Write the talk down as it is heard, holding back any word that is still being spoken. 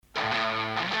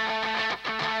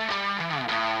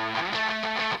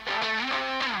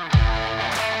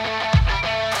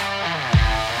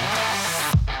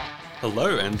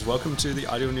Hello and welcome to the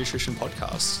Ideal Nutrition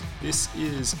Podcast. This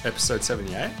is episode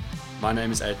 78. My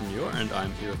name is Aidan Muir and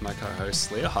I'm here with my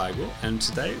co-host Leah Heigl, and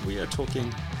today we are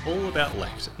talking all about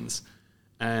lectins.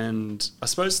 And I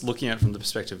suppose looking at it from the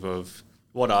perspective of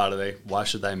what are they, why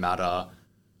should they matter,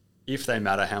 if they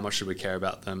matter, how much should we care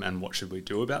about them, and what should we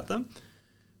do about them?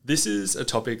 This is a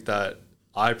topic that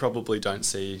I probably don't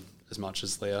see as much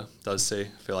as Leah does see.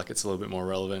 I feel like it's a little bit more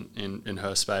relevant in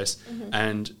her space. Mm-hmm.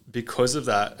 And because of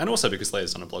that, and also because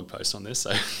Leah's done a blog post on this,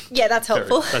 so yeah, that's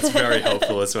helpful. That's very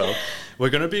helpful as well. We're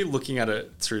going to be looking at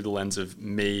it through the lens of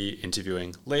me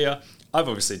interviewing Leah. I've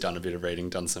obviously done a bit of reading,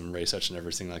 done some research and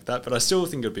everything like that, but I still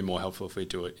think it'd be more helpful if we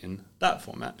do it in that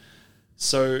format.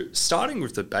 So starting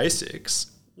with the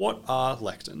basics, what are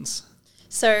lectins?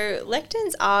 So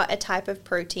lectins are a type of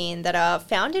protein that are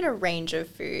found in a range of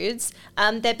foods.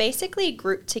 They're basically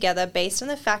grouped together based on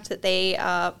the fact that they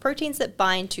are proteins that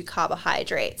bind to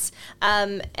carbohydrates.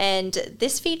 And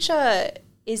this feature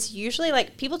is usually,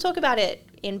 like, people talk about it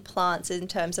in plants in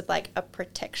terms of like a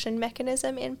protection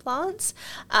mechanism in plants,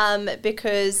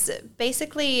 because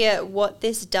basically what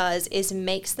this does is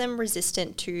makes them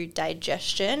resistant to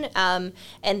digestion, and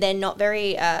they're not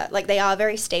very they are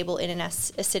very stable in an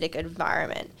acidic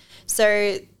environment.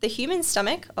 So the human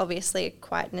stomach, obviously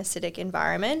quite an acidic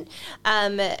environment,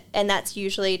 and that's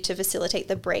usually to facilitate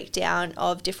the breakdown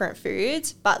of different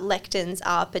foods, but lectins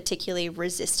are particularly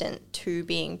resistant to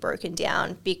being broken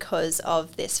down because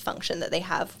of this function that they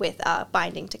have with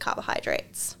binding to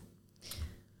carbohydrates.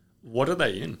 What are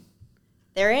they in?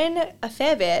 They're in a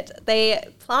fair bit.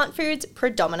 Plant foods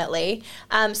predominantly.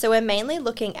 So we're mainly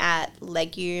looking at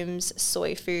legumes,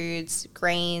 soy foods,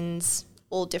 grains,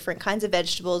 all different kinds of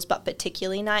vegetables, but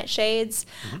particularly nightshades.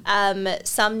 Mm-hmm.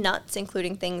 Some nuts,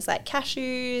 including things like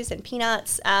cashews and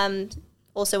peanuts.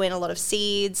 Also in a lot of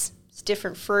seeds,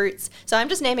 different fruits. So I'm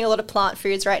just naming a lot of plant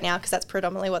foods right now because that's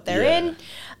predominantly what they're in.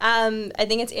 I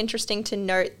think it's interesting to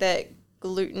note that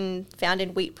gluten found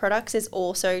in wheat products is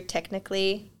also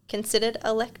technically considered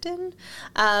a lectin.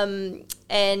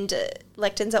 And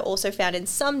lectins are also found in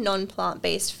some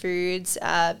non-plant-based foods,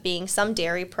 being some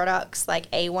dairy products like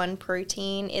A1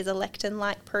 protein is a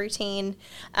lectin-like protein,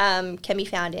 can be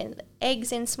found in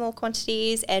eggs in small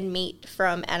quantities, and meat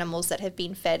from animals that have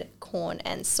been fed corn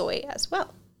and soy as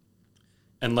well.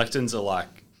 And lectins are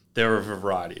they're a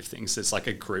variety of things. It's like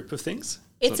a group of things?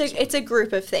 It's a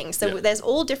group of things. So there's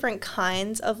all different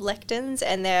kinds of lectins,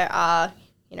 and there are,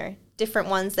 different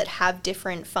ones that have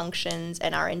different functions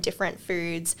and are in different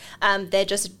foods. They're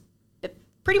just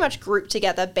pretty much grouped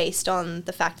together based on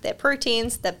the fact they're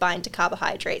proteins that bind to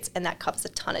carbohydrates, and that covers a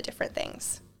ton of different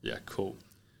things. Yeah, cool.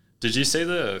 Did you see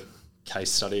the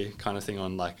case study kind of thing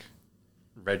on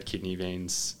red kidney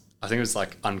beans? I think it was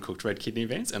uncooked red kidney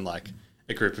beans, and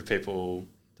a group of people,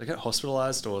 they got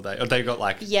hospitalized or they got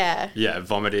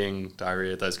vomiting,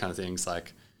 diarrhea, those kind of things.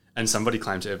 And somebody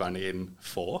claimed to have only eaten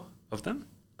 4 of them.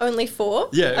 Only 4?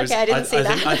 Yeah. I didn't see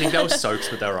that. I think they were soaked,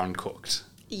 but they were uncooked.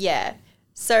 Yeah.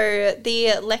 So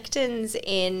the lectins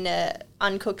in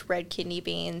uncooked red kidney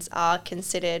beans are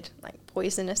considered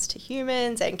poisonous to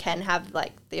humans and can have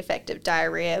the effect of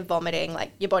diarrhea, vomiting.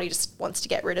 Your body just wants to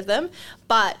get rid of them.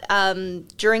 But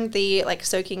during the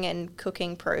soaking and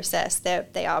cooking process,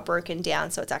 they are broken down,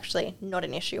 so it's actually not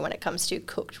an issue when it comes to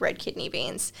cooked red kidney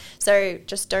beans. So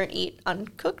just don't eat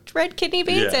uncooked red kidney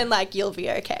beans, and you'll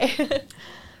be okay.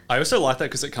 I also like that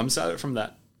because it comes at it from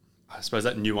that, I suppose,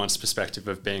 that nuanced perspective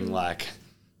of being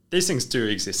these things do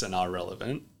exist and are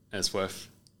relevant, and it's worth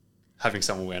having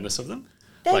some awareness of them.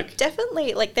 They're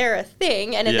definitely, they're a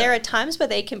thing, and there are times where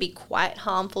they can be quite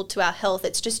harmful to our health.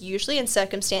 It's just usually in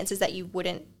circumstances that you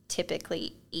wouldn't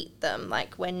typically eat them.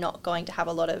 We're not going to have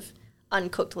a lot of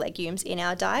uncooked legumes in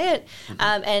our diet.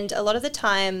 Mm-hmm. And a lot of the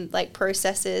time,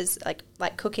 processes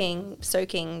like cooking,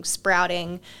 soaking,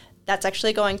 sprouting, that's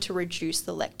actually going to reduce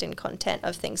the lectin content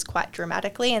of things quite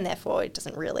dramatically, and therefore it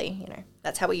doesn't really,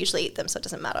 that's how we usually eat them, so it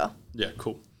doesn't matter. Yeah,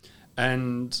 cool.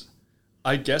 And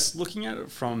I guess looking at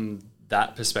it from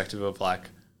that perspective of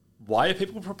why are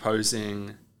people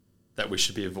proposing that we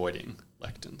should be avoiding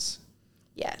lectins?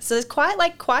 Yeah, so there's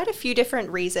quite a few different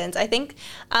reasons. I think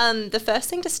the first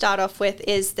thing to start off with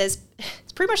is it's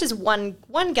pretty much this one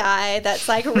guy that's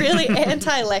really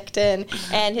anti-lectin,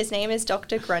 and his name is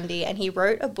Dr. Grundy, and he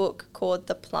wrote a book called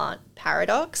The Plant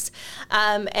Paradox.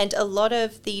 And a lot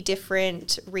of the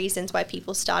different reasons why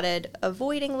people started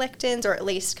avoiding lectins, or at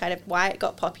least kind of why it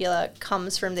got popular,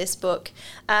 comes from this book.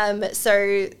 So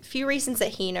a few reasons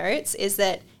that he notes is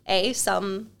that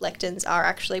some lectins are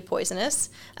actually poisonous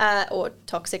or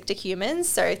toxic to humans.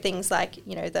 So things like,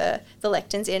 the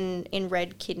lectins in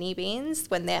red kidney beans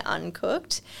when they're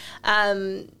uncooked.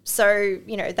 That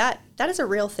is a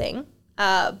real thing,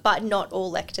 but not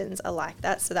all lectins are like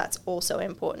that. So that's also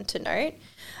important to note.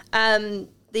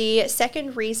 The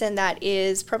second reason that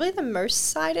is probably the most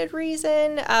cited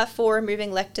reason for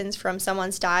removing lectins from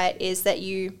someone's diet is that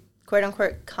you, quote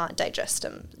unquote, can't digest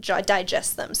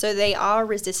them. So they are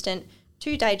resistant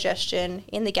to digestion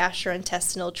in the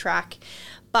gastrointestinal tract,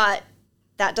 but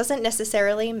that doesn't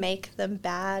necessarily make them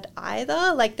bad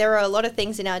either. Like, there are a lot of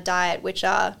things in our diet which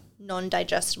are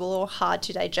non-digestible or hard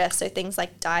to digest. So things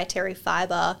like dietary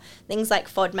fiber, things like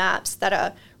FODMAPs that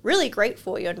are really great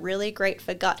for you and really great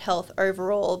for gut health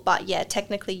overall. But yeah,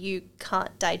 technically you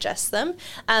can't digest them.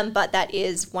 But that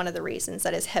is one of the reasons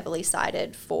that is heavily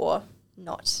cited for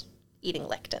not eating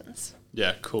lectins.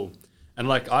 Yeah, cool. And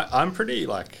like, I'm pretty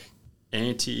like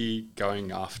anti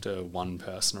going after one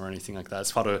person or anything like that.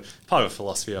 It's part of a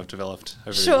philosophy I've developed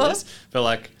over the years. But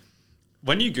like,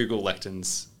 when you Google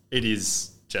lectins, it is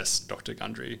just Dr.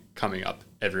 Gundry coming up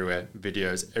everywhere,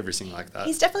 videos, everything like that.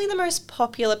 He's definitely the most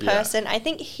popular person. Yeah. I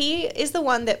think he is the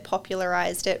one that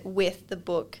popularized it with the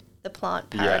book, The Plant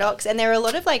Paradox. Yeah. And there are a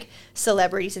lot of like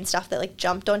celebrities and stuff that like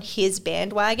jumped on his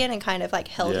bandwagon and kind of like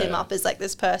held him up as like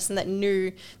this person that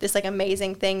knew this like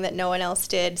amazing thing that no one else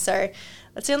did. So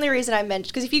that's the only reason I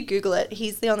mentioned, because if you Google it,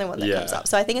 he's the only one that comes up.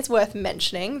 So I think it's worth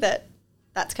mentioning that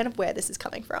that's kind of where this is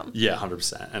coming from. Yeah,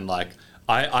 100%. And like,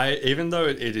 I even though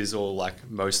it is all like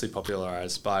mostly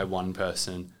popularized by one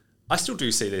person, I still do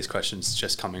see these questions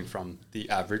just coming from the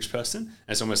average person. And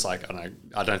it's almost like,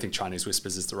 I don't think Chinese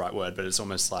whispers is the right word, but it's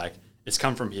almost like it's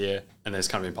come from here and then it's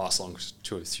kind of been passed along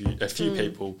to a few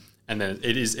people. And then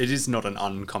it is not an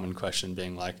uncommon question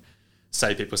being like,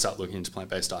 say people start looking into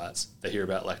plant-based diets, they hear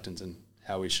about lectins and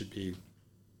how we should be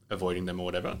avoiding them or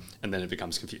whatever, and then it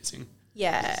becomes confusing.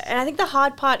 Yeah, and I think the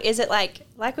hard part is it like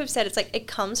we've said, it's like it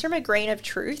comes from a grain of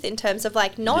truth in terms of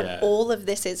like not all of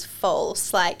this is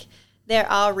false. Like, there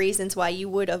are reasons why you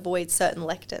would avoid certain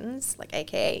lectins, like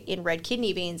aka in red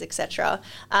kidney beans, etc.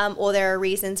 Or there are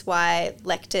reasons why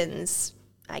lectins,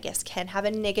 I guess, can have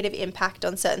a negative impact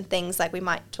on certain things. Like, we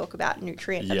might talk about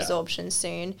nutrient absorption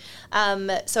soon.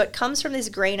 So it comes from this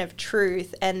grain of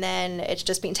truth, and then it's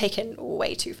just been taken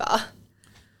way too far.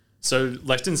 So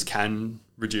lectins can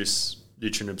reduce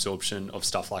nutrient absorption of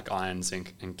stuff like iron,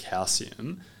 zinc, and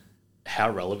calcium. How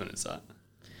relevant is that?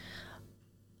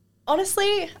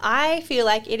 Honestly, I feel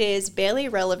like it is barely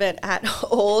relevant at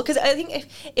all, because I think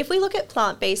if we look at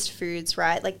plant-based foods,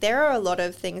 right, like there are a lot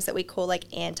of things that we call like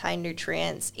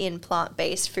anti-nutrients in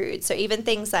plant-based foods. So even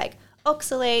things like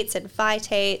oxalates and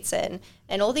phytates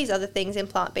and all these other things in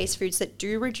plant-based foods that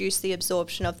do reduce the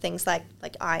absorption of things like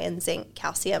iron, zinc,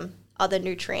 calcium, other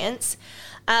nutrients.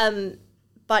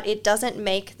 But it doesn't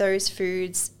make those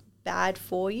foods bad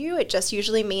for you. It just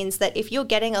usually means that if you're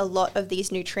getting a lot of these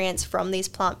nutrients from these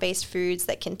plant-based foods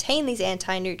that contain these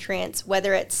anti-nutrients,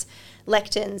 whether it's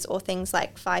lectins or things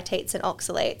like phytates and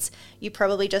oxalates, you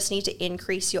probably just need to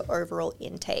increase your overall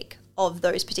intake of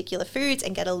those particular foods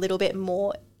and get a little bit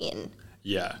more in.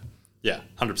 Yeah,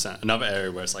 100%. Another area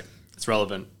where it's like, it's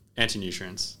relevant,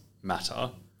 anti-nutrients matter.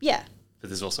 Yeah. But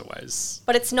there's also ways.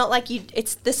 But it's not like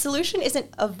the solution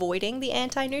isn't avoiding the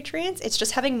anti-nutrients. It's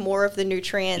just having more of the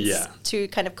nutrients to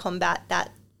kind of combat that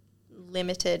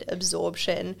limited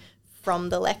absorption from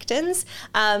the lectins.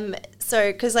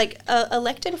 So, because like a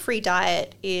lectin-free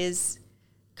diet is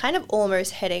kind of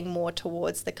almost heading more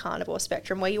towards the carnivore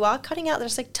spectrum, where you are cutting out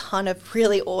just a ton of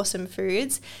really awesome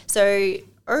foods. So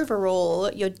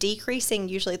overall, you're decreasing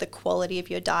usually the quality of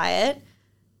your diet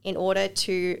in order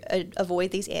to avoid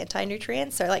these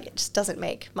anti-nutrients. So like, it just doesn't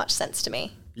make much sense to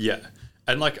me. Yeah.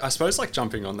 And like, I suppose like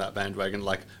jumping on that bandwagon,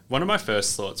 like one of my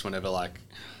first thoughts whenever like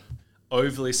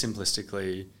overly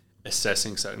simplistically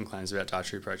assessing certain claims about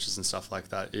dietary approaches and stuff like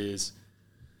that is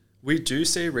we do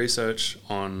see research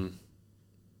on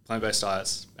plant-based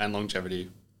diets and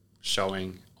longevity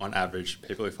showing on average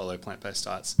people who follow plant-based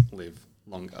diets live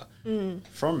longer.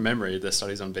 From memory, there's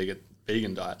studies on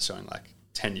vegan diets showing like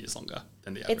 10 years longer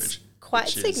than the average. It's quite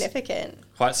significant.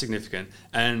 Quite significant.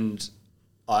 And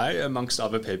I, amongst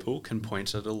other people, can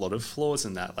point at a lot of flaws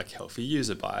in that, like healthy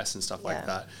user bias and stuff like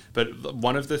that. But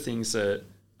one of the things that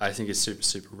I think is super,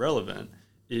 super relevant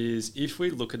is if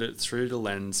we look at it through the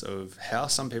lens of how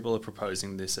some people are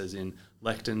proposing this, as in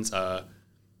lectins are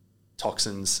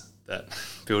toxins that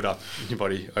build up in your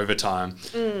body over time,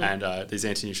 and these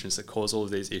anti-nutrients that cause all of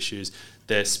these issues,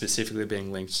 they're specifically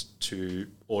being linked to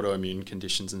autoimmune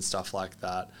conditions and stuff like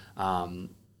that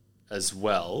as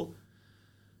well.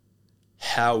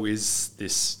 how is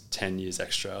this 10 years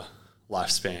extra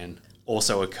lifespan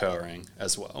also occurring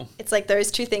as well? It's like those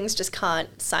two things just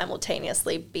can't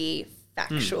simultaneously be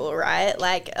factual, right?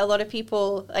 Like a lot of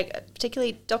people, like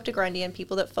particularly Dr. Grundy and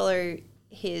people that follow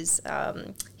his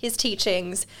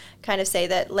teachings kind of say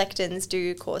that lectins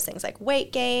do cause things like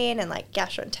weight gain and like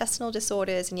gastrointestinal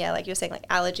disorders, and like you're saying, like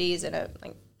allergies and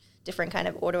like different kind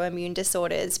of autoimmune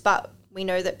disorders. But we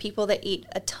know that people that eat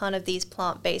a ton of these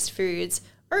plant-based foods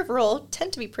overall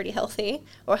tend to be pretty healthy,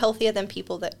 or healthier than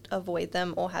people that avoid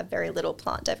them or have very little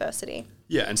plant diversity.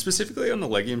 Yeah, and specifically on the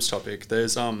legumes topic,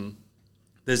 there's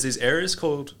these areas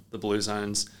called the blue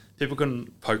zones. People can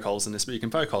poke holes in this, but you can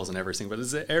poke holes in everything. But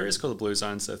there's areas called the blue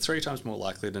zones that are 3 times more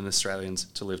likely than Australians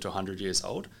to live to 100 years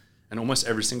old. And almost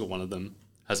every single one of them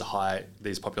has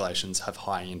these populations have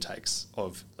high intakes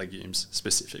of legumes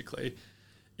specifically.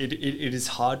 It is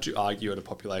hard to argue at a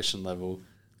population level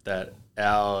that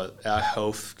our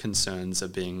health concerns are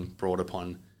being brought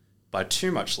upon by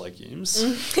too much legumes.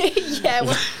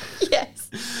 Yes.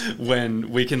 When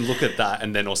we can look at that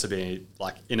and then also be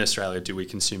like, in Australia, do we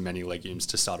consume many legumes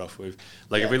to start off with?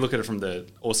 Like if we look at it from the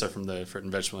fruit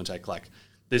and vegetable intake, like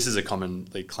this is a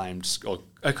commonly claimed or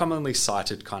a commonly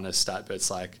cited kind of stat, but it's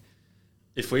like,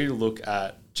 if we look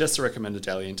at just the recommended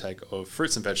daily intake of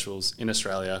fruits and vegetables in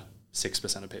Australia,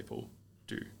 6% of people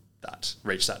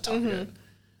reach that target.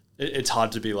 It's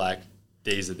hard to be like,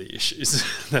 these are the issues.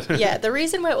 Yeah, the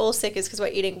reason we're all sick is because we're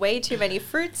eating way too many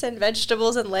fruits and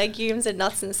vegetables and legumes and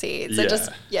nuts and seeds. And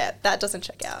that doesn't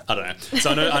check out. I don't know.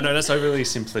 So I know that's overly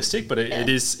simplistic, but it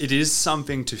is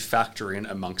something to factor in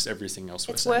amongst everything else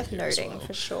we're saying. It's worth noting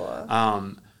for sure.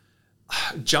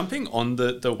 Jumping on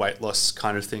the weight loss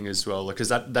kind of thing as well, because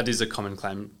that is a common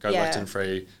claim, lectin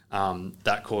free,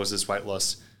 that causes weight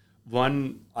loss.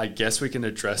 One, I guess we can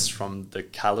address from the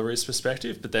calories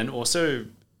perspective, but then also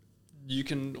you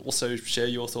can also share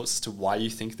your thoughts as to why you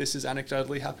think this is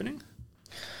anecdotally happening.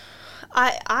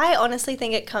 I honestly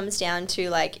think it comes down to,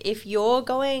 like, if you're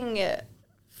going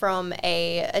from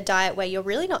a diet where you're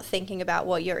really not thinking about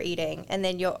what you're eating, and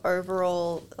then you're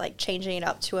overall like changing it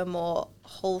up to a more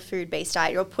whole food based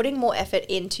diet, you're putting more effort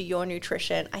into your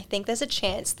nutrition, I think there's a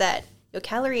chance that your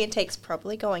calorie intake's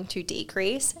probably going to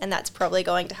decrease, and that's probably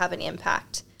going to have an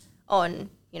impact on,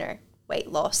 weight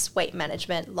loss, weight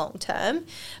management long term.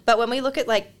 But when we look at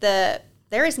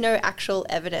there is no actual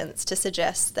evidence to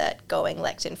suggest that going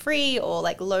lectin free or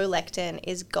like low lectin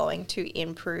is going to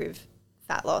improve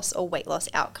fat loss or weight loss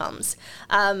outcomes.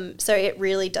 So it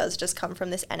really does just come from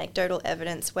this anecdotal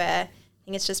evidence where I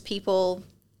think it's just people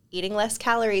eating less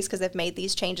calories because they've made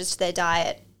these changes to their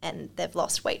diet and they've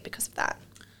lost weight because of that.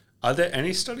 Are there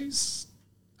any studies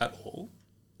at all?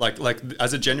 Like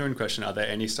as a genuine question, are there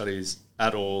any studies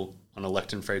at all on a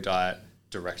lectin-free diet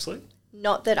directly?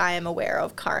 Not that I am aware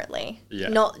of currently. Yeah.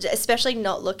 Especially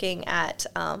not looking at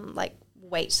like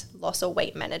weight loss or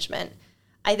weight management.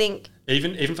 I think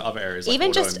even for other areas like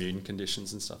autoimmune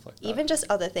conditions and stuff like that. Even just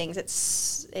other things,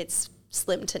 it's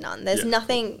slim to none. There's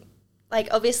nothing. Like,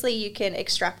 obviously you can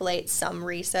extrapolate some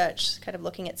research kind of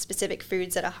looking at specific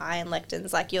foods that are high in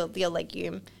lectins, like your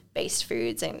legume-based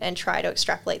foods, and try to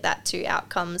extrapolate that to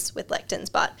outcomes with lectins,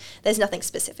 but there's nothing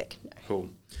specific. No. Cool.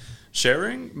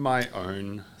 Sharing my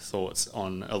own thoughts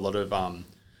on a lot of,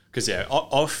 because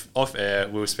off air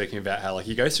we were speaking about how like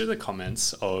you go through the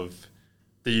comments of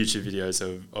the YouTube videos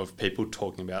of people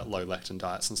talking about low lectin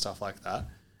diets and stuff like that,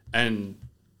 and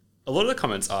a lot of the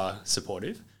comments are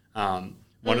supportive.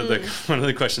 One of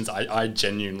the questions I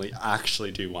genuinely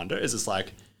actually do wonder is, it's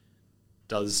like,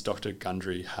 does Dr.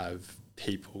 Gundry have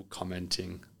people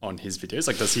commenting on his videos?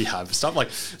 Like, does he have stuff?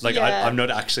 I'm not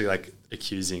actually like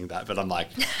accusing that, but I'm like,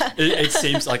 it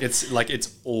seems like it's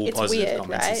all it's positive weird,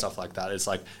 comments, right? And stuff like that. It's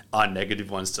like, are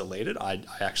negative ones deleted? I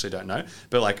actually don't know.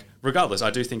 But like, regardless, I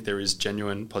do think there is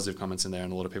genuine positive comments in there,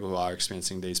 and a lot of people who are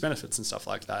experiencing these benefits and stuff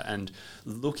like that. And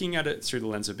looking at it through the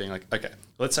lens of being like, okay,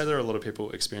 let's say there are a lot of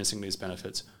people experiencing these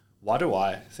benefits. Why do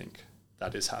I think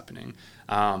that is happening?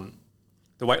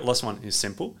 The weight loss one is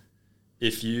simple.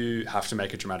 If you have to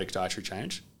make a dramatic dietary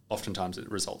change, oftentimes it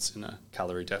results in a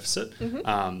calorie deficit.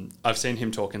 Mm-hmm. I've seen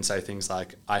him talk and say things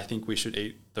like, I think we should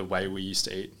eat the way we used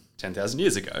to eat 10,000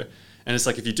 years ago. And it's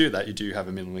like, if you do that, you do have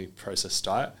a minimally processed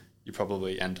diet, you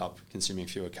probably end up consuming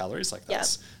fewer calories. Like,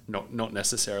 that's not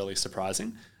necessarily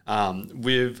surprising.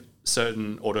 With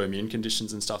certain autoimmune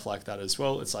conditions and stuff like that as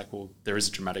well, it's like, well, there is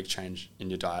a dramatic change in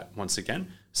your diet. Once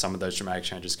again, some of those dramatic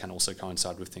changes can also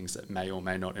coincide with things that may or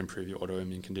may not improve your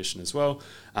autoimmune condition as well.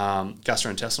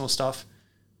 Gastrointestinal stuff,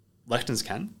 lectins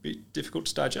can be difficult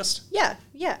to digest. Yeah,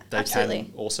 They absolutely.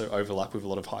 can also overlap with a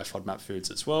lot of high FODMAP foods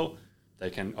as well. They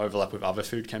can overlap with other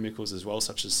food chemicals as well,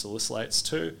 such as salicylates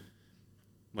too.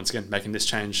 Once again, making this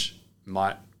change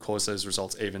might cause those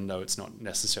results, even though it's not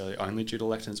necessarily only due to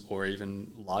lectins or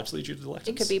even largely due to the lectins.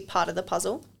 It could be part of the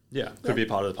puzzle. Yeah, could be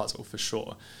part of the puzzle for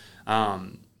sure.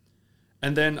 And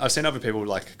then I've seen other people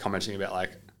like commenting about like,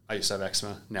 I used to have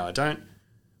eczema, now I don't.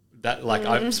 That like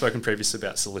I've spoken previously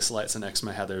about salicylates and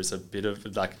eczema, how there is a bit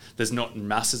of like, there's not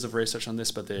masses of research on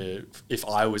this, but if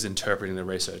I was interpreting the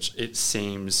research, it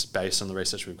seems based on the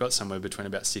research we've got, somewhere between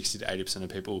about 60 to 80% of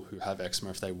people who have eczema,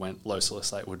 if they went low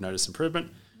salicylate, would notice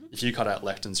improvement. If you cut out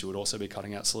lectins, you would also be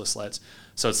cutting out salicylates.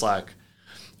 So it's like,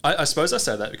 I suppose I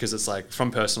say that because it's like, from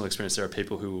personal experience, there are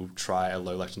people who will try a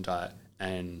low lectin diet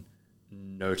and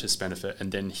notice benefit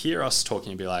and then hear us talking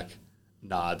and be like,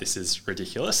 nah, this is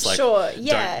ridiculous. Like, sure,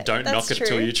 yeah, don't knock it true.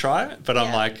 till you try it. But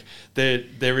I'm like,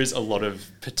 there is a lot of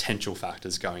potential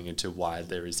factors going into why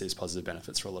there is these positive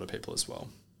benefits for a lot of people as well.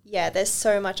 Yeah, there's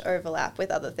so much overlap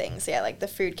with other things. Yeah, like the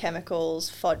food chemicals,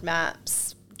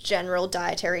 FODMAPs, general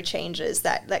dietary changes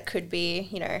that could be,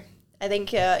 you know, I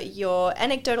think your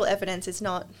anecdotal evidence is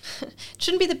not,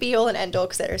 shouldn't be the be all and end all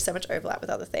because there is so much overlap with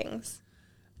other things.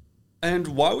 And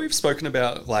while we've spoken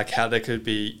about like how there could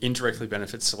be indirectly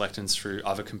benefits to lectins through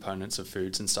other components of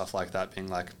foods and stuff like that, being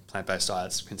like plant-based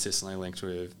diets consistently linked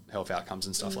with health outcomes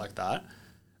and stuff like that,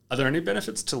 are there any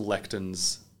benefits to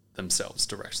lectins themselves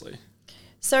directly?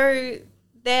 So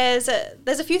there's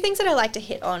a few things that I like to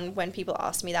hit on when people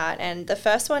ask me that, and the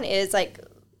first one is like,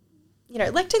 you know,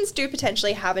 lectins do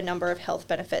potentially have a number of health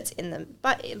benefits in them,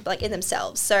 but like in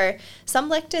themselves. So some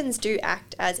lectins do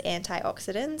act as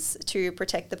antioxidants to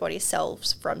protect the body's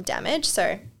cells from damage.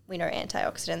 So we know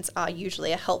antioxidants are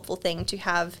usually a helpful thing to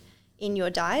have in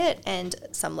your diet, and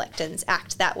some lectins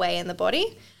act that way in the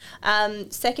body.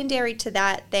 Secondary to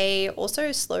that, they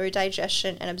also slow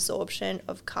digestion and absorption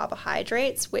of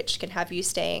carbohydrates, which can have you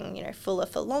staying, you know, fuller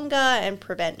for longer and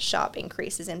prevent sharp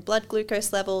increases in blood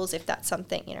glucose levels if that's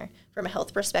something, you know, from a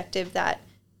health perspective that,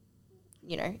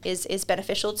 you know, is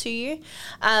beneficial to you.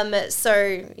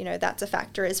 So, you know, that's a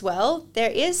factor as well. There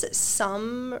is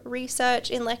some research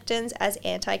in lectins as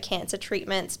anti-cancer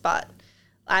treatments, but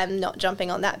I'm not jumping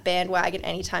on that bandwagon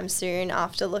anytime soon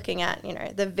after looking at, you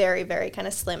know, the very, very kind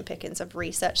of slim pickings of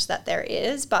research that there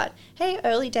is. But hey,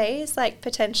 early days, like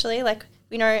potentially, like,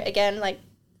 we know, again, like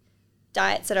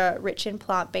diets that are rich in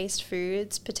plant-based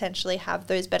foods potentially have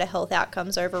those better health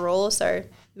outcomes overall. So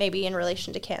maybe in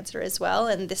relation to cancer as well,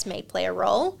 and this may play a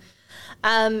role.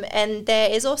 And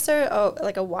there is also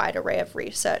a wide array of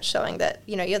research showing that,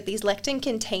 you know, you have these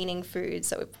lectin-containing foods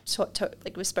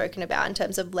that we've spoken about in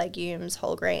terms of legumes,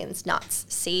 whole grains, nuts,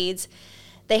 seeds.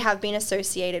 They have been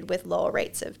associated with lower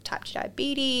rates of type 2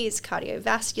 diabetes,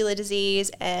 cardiovascular disease,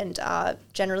 and are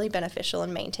generally beneficial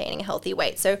in maintaining a healthy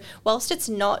weight. So whilst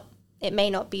it may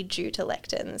not be due to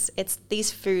lectins, it's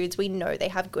these foods, we know they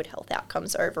have good health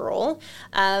outcomes overall.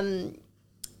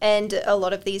 And a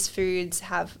lot of these foods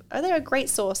they're a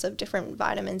great source of different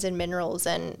vitamins and minerals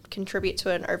and contribute to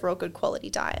an overall good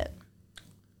quality diet.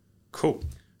 Cool.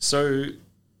 So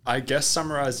I guess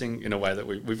summarizing in a way that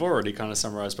we've already kind of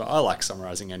summarized, but I like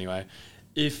summarizing anyway.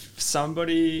 If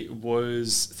somebody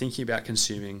was thinking about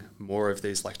consuming more of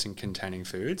these lectin-containing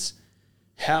foods,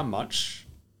 how much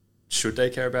should they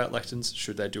care about lectins?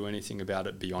 Should they do anything about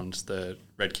it beyond the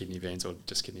red kidney beans or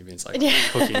just kidney beans, like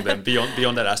cooking them?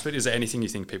 Beyond that aspect, is there anything you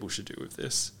think people should do with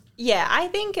this? Yeah, I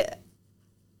think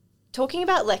talking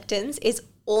about lectins is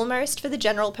almost, for the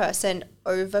general person,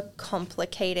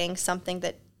 overcomplicating something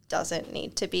that doesn't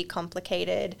need to be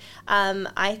complicated.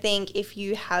 I think if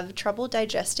you have trouble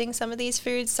digesting some of these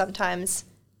foods, sometimes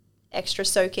extra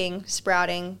soaking,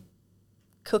 sprouting,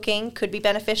 cooking could be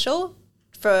beneficial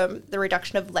for the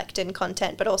reduction of lectin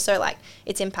content, but also like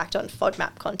its impact on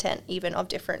FODMAP content, even of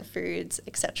different foods,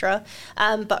 etc.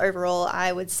 But overall,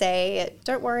 I would say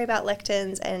don't worry about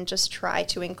lectins and just try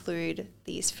to include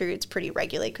these foods pretty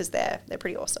regularly because they're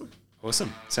pretty awesome.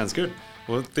 Awesome. Sounds good.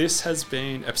 Well, this has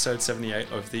been episode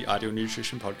 78 of the Ideal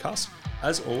Nutrition Podcast.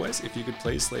 As always, if you could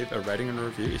please leave a rating and a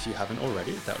review if you haven't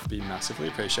already, that would be massively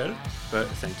appreciated. But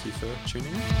thank you for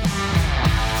tuning in.